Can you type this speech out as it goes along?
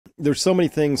there's so many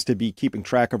things to be keeping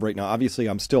track of right now. Obviously,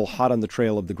 I'm still hot on the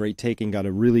trail of the Great Taking. Got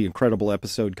a really incredible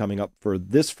episode coming up for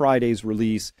this Friday's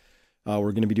release.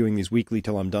 We're going to be doing these weekly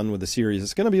till I'm done with the series.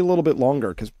 It's going to be a little bit longer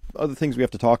because other things we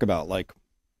have to talk about, like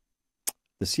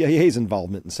the CIA's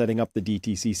involvement in setting up the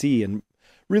DTCC and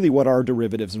really what are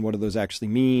derivatives and what do those actually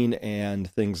mean, and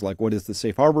things like what is the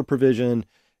safe harbor provision,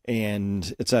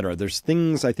 and et cetera. There's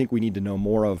things I think we need to know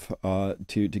more of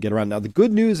to get around. Now, the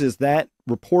good news is that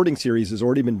reporting series has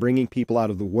already been bringing people out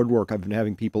of the woodwork. I've been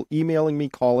having people emailing me,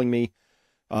 calling me.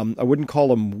 I wouldn't call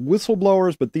them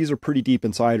whistleblowers, but these are pretty deep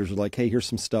insiders. They're like, hey, here's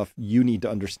some stuff you need to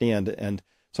understand. And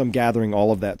so I'm gathering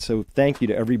all of that. So thank you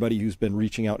to everybody who's been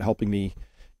reaching out, helping me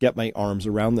get my arms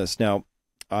around this. Now,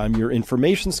 I'm your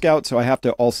information scout, so I have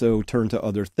to also turn to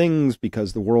other things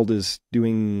because the world is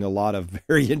doing a lot of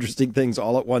very interesting things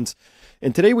all at once.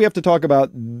 And today we have to talk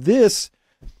about this.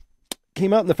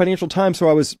 Came out in the Financial Times, so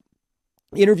I was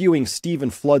interviewing Stephen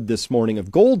Flood this morning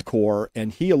of Goldcore,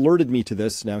 and he alerted me to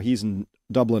this. Now, he's in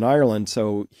Dublin, Ireland,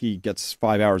 so he gets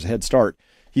 5 hours head start.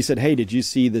 He said, hey, did you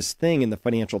see this thing in the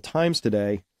Financial Times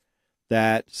today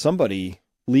that somebody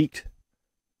leaked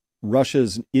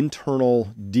Russia's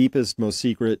internal, deepest, most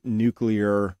secret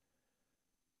nuclear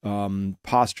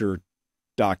posture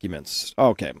documents?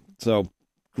 Okay, so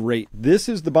great. This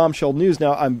is the bombshell news.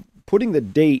 Now, I'm putting the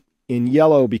date in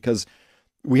yellow because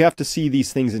we have to see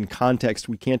these things in context.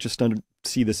 We can't just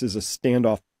see this as a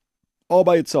standoff all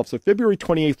by itself. So February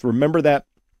 28th, remember that.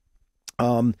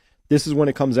 This is when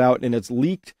it comes out, and it's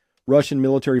leaked. Russian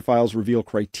military files reveal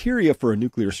criteria for a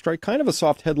nuclear strike. Kind of a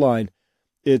soft headline.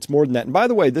 It's more than that. And by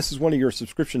the way, this is one of your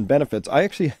subscription benefits. I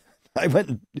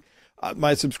went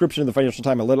my subscription to the Financial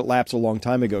Times, I let it lapse a long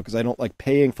time ago because I don't like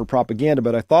paying for propaganda,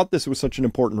 but I thought this was such an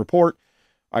important report.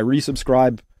 I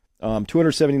resubscribe,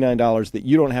 $279 that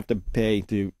you don't have to pay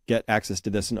to get access to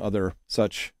this and other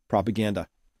such propaganda.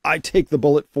 I take the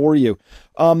bullet for you.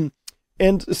 And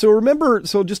so remember,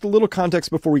 so just a little context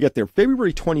before we get there.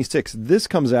 February 26th, this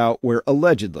comes out where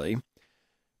allegedly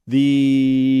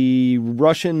the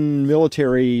Russian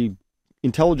military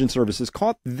intelligence services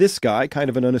caught this guy, kind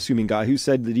of an unassuming guy, who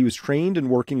said that he was trained and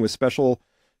working with special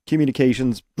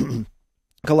communications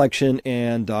collection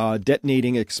and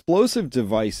detonating explosive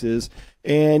devices.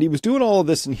 And he was doing all of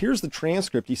this. And here's the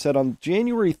transcript. He said on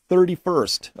January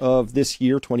 31st of this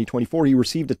year, 2024, he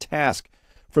received a task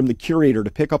from the curator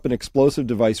to pick up an explosive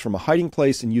device from a hiding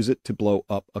place and use it to blow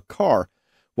up a car.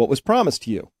 What was promised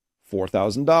to you?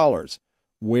 $4,000.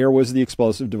 Where was the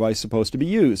explosive device supposed to be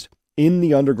used? In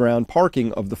the underground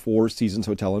parking of the Four Seasons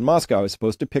Hotel in Moscow. I was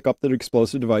supposed to pick up the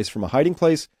explosive device from a hiding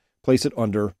place, place it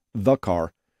under the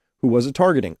car. Who was it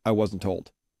targeting? I wasn't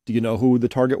told. Do you know who the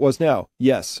target was now?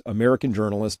 Yes, American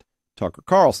journalist Tucker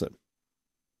Carlson.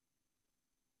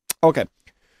 Okay,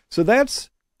 so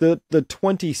that's the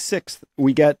 26th.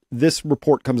 We get this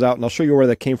report comes out, and I'll show you where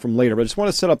that came from later. But I just want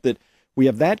to set up that we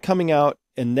have that coming out,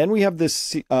 and then we have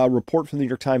this report from the New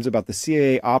York Times about the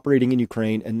CIA operating in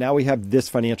Ukraine, and now we have this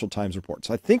Financial Times report.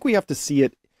 So I think we have to see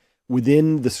it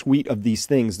within the suite of these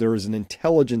things. There is an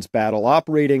intelligence battle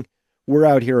operating. We're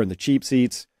out here in the cheap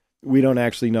seats. We don't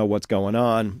actually know what's going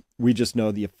on. We just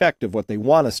know the effect of what they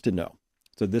want us to know.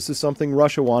 So this is something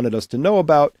Russia wanted us to know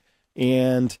about,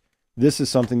 and this is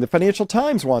something the Financial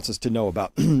Times wants us to know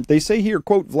about. They say here,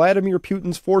 quote, Vladimir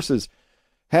Putin's forces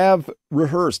have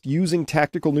rehearsed using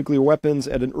tactical nuclear weapons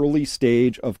at an early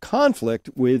stage of conflict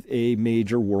with a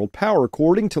major world power,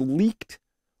 according to leaked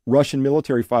Russian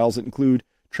military files that include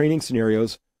training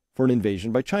scenarios for an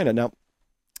invasion by China. Now,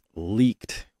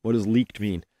 leaked. What does leaked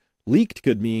mean? Leaked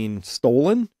could mean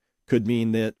stolen, could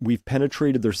mean that we've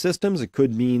penetrated their systems. It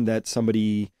could mean that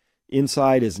somebody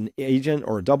inside is an agent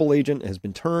or a double agent has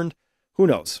been turned. Who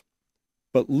knows?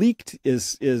 But leaked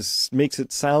is makes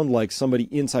it sound like somebody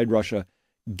inside Russia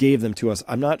gave them to us.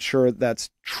 I'm not sure that's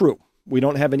true. We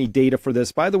don't have any data for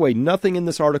this. By the way, nothing in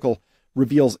this article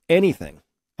reveals anything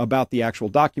about the actual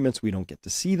documents. We don't get to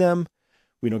see them.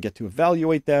 We don't get to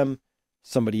evaluate them.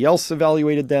 Somebody else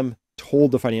evaluated them,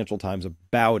 told the Financial Times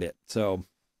about it. So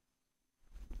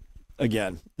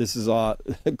again, this is a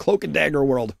cloak and dagger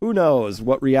world. Who knows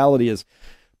what reality is?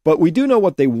 But we do know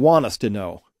what they want us to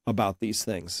know about these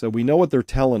things. So we know what they're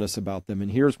telling us about them.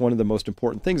 And here's one of the most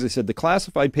important things. They said the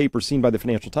classified papers seen by the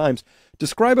Financial Times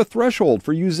describe a threshold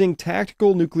for using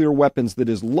tactical nuclear weapons that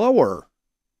is lower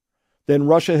than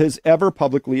Russia has ever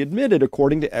publicly admitted,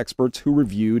 according to experts who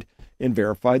reviewed and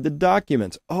verified the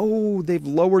documents. Oh, they've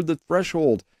lowered the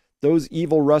threshold. Those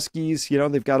evil Ruskies, you know,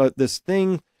 they've got this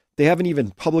thing. They haven't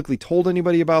even publicly told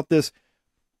anybody about this.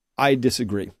 I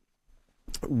disagree.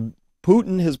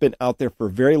 Putin has been out there for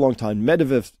a very long time.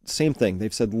 Medvedev, same thing.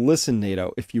 They've said, listen,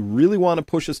 NATO, if you really want to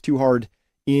push us too hard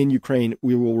in Ukraine,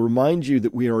 we will remind you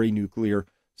that we are a nuclear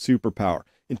superpower.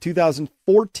 In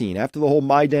 2014, after the whole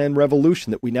Maidan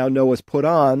revolution that we now know was put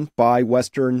on by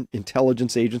Western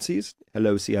intelligence agencies,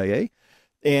 hello CIA,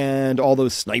 and all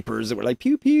those snipers that were like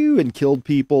pew pew and killed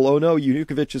people. Oh no,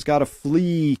 Yanukovych has got to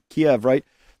flee Kiev, right?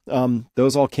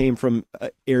 Those all came from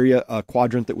a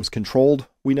quadrant that was controlled,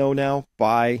 we know now,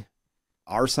 by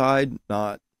our side,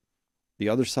 not the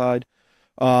other side,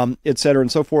 et cetera,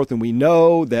 and so forth. And we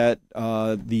know that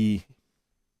the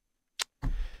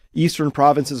eastern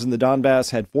provinces in the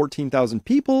Donbass had 14,000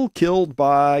 people killed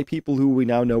by people who we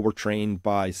now know were trained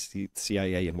by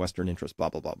CIA and Western interests, blah,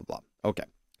 blah, blah, blah, blah. Okay,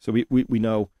 so we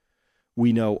know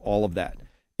all of that.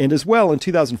 And as well, in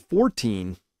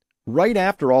 2014, right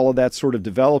after all of that sort of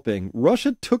developing,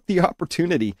 Russia took the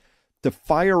opportunity to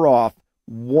fire off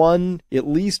at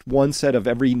least one set of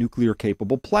every nuclear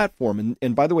capable platform.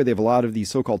 And by the way, they have a lot of these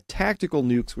so-called tactical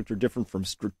nukes, which are different from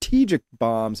strategic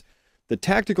bombs. The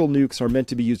tactical nukes are meant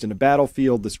to be used in a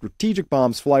battlefield. The strategic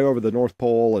bombs fly over the North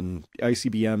Pole and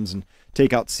ICBMs and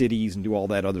take out cities and do all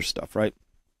that other stuff, right?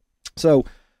 So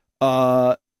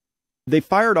they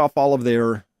fired off all of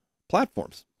their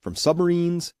platforms, from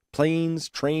submarines, planes,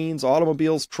 trains,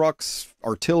 automobiles, trucks,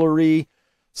 artillery,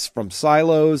 from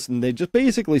silos. And they just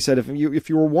basically said, if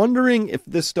you were wondering if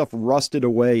this stuff rusted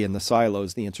away in the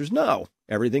silos, the answer is no.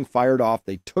 Everything fired off.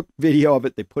 They took video of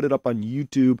it. They put it up on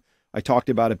YouTube. I talked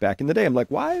about it back in the day. I'm like,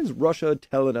 why is Russia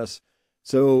telling us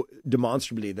so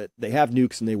demonstrably that they have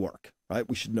nukes and they work, right?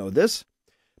 We should know this.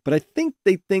 But I think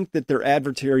they think that their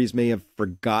adversaries may have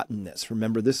forgotten this.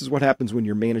 Remember, this is what happens when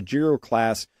your managerial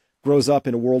class grows up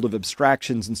in a world of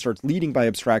abstractions and starts leading by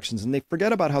abstractions, and they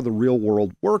forget about how the real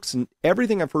world works. And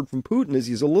everything I've heard from Putin is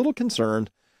he's a little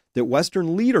concerned that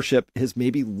Western leadership has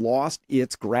maybe lost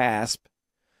its grasp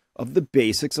of the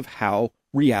basics of how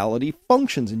reality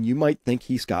functions. And you might think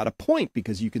he's got a point,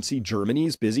 because you can see Germany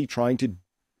is busy trying to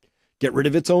get rid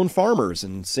of its own farmers,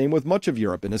 and same with much of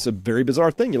Europe. And it's a very bizarre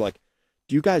thing. You're like,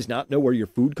 do you guys not know where your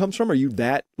food comes from? Are you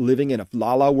that living in a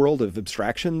la-la world of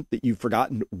abstraction that you've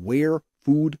forgotten where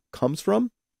food comes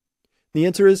from? The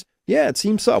answer is, yeah, it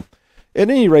seems so. At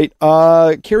any rate,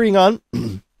 carrying on,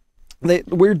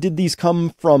 where did these come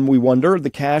from, we wonder? The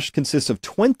cache consists of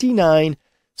 29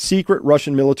 secret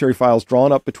Russian military files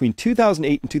drawn up between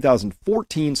 2008 and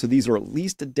 2014, so these are at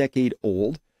least a decade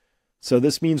old. So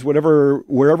this means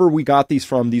wherever we got these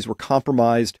from, these were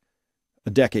compromised a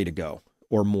decade ago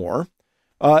or more.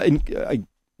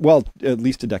 Well, at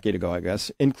least a decade ago, I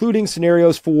guess, including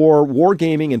scenarios for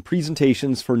wargaming and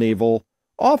presentations for naval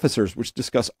officers, which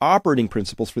discuss operating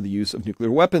principles for the use of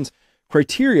nuclear weapons.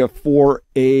 Criteria for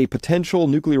a potential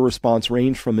nuclear response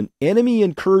range from an enemy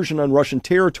incursion on Russian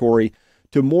territory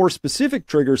to more specific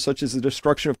triggers, such as the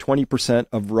destruction of 20%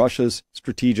 of Russia's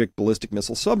strategic ballistic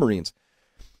missile submarines.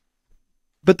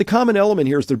 But the common element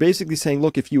here is they're basically saying,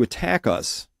 look, if you attack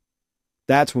us,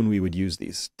 that's when we would use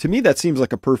these. To me, that seems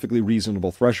like a perfectly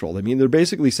reasonable threshold. I mean, they're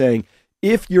basically saying,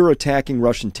 if you're attacking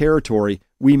Russian territory,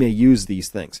 we may use these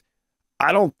things.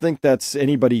 I don't think that's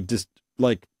anybody just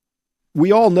like,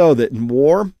 we all know that in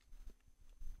war,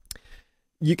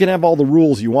 you can have all the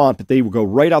rules you want, but they will go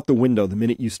right out the window the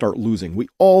minute you start losing. We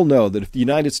all know that if the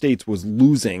United States was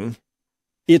losing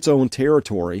its own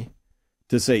territory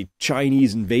to, say,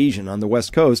 Chinese invasion on the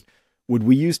West Coast, would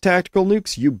we use tactical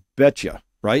nukes? You betcha.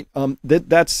 Right?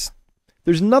 There's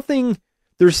nothing,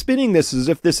 they're spinning this as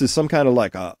if this is some kind of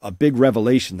like a big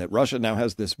revelation that Russia now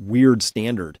has this weird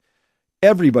standard.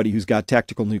 Everybody who's got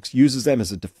tactical nukes uses them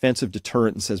as a defensive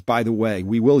deterrent and says, by the way,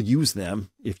 we will use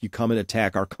them if you come and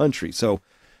attack our country. So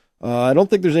I don't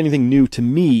think there's anything new to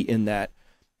me in that.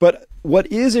 But what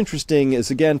is interesting is,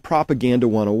 again, propaganda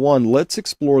 101. Let's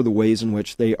explore the ways in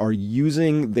which they are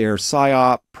using their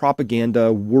PSYOP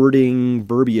propaganda wording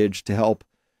verbiage to help.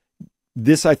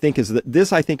 This I think is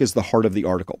the heart of the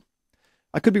article.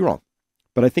 I could be wrong,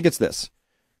 but I think it's this.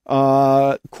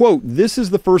 Quote, this is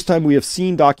the first time we have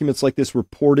seen documents like this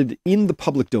reported in the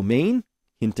public domain,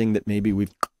 hinting that maybe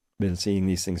we've been seeing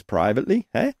these things privately.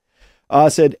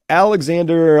 Said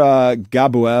Alexander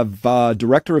Gabuev,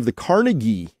 director of the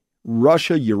Carnegie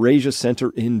Russia Eurasia Center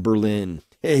in Berlin.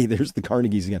 Hey, there's the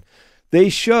Carnegies again. They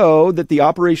show that the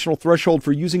operational threshold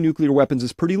for using nuclear weapons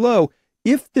is pretty low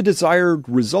if the desired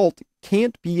result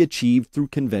can't be achieved through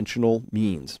conventional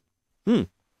means.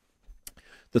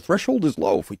 The threshold is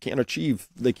low if they can't achieve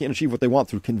what they want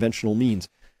through conventional means.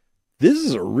 This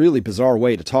is a really bizarre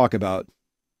way to talk about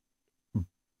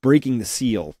breaking the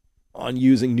seal on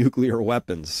using nuclear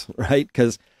weapons, right?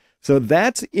 So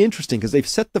that's interesting, because they've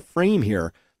set the frame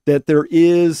here that there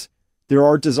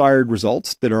are desired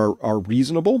results that are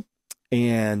reasonable.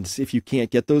 And if you can't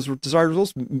get those desired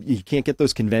results, you can't get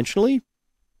those conventionally,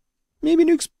 maybe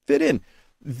nukes fit in.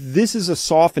 This is a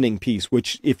softening piece,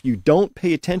 which if you don't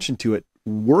pay attention to it,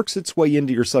 works its way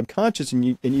into your subconscious,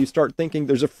 and you start thinking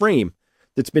there's a frame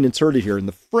that's been inserted here. And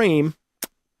the frame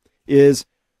is,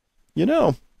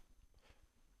 if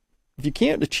you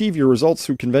can't achieve your results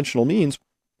through conventional means,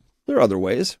 there are other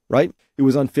ways, right? It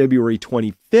was on February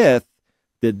 25th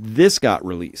that this got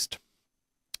released,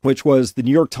 which was the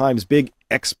New York Times big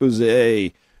expose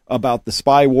about the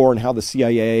spy war and how the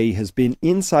CIA has been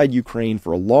inside Ukraine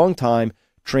for a long time,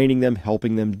 training them,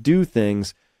 helping them do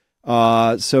things.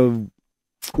 So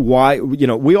why,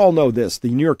 we all know this. The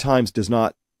New York Times is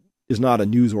not a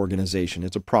news organization.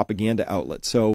 It's a propaganda outlet. So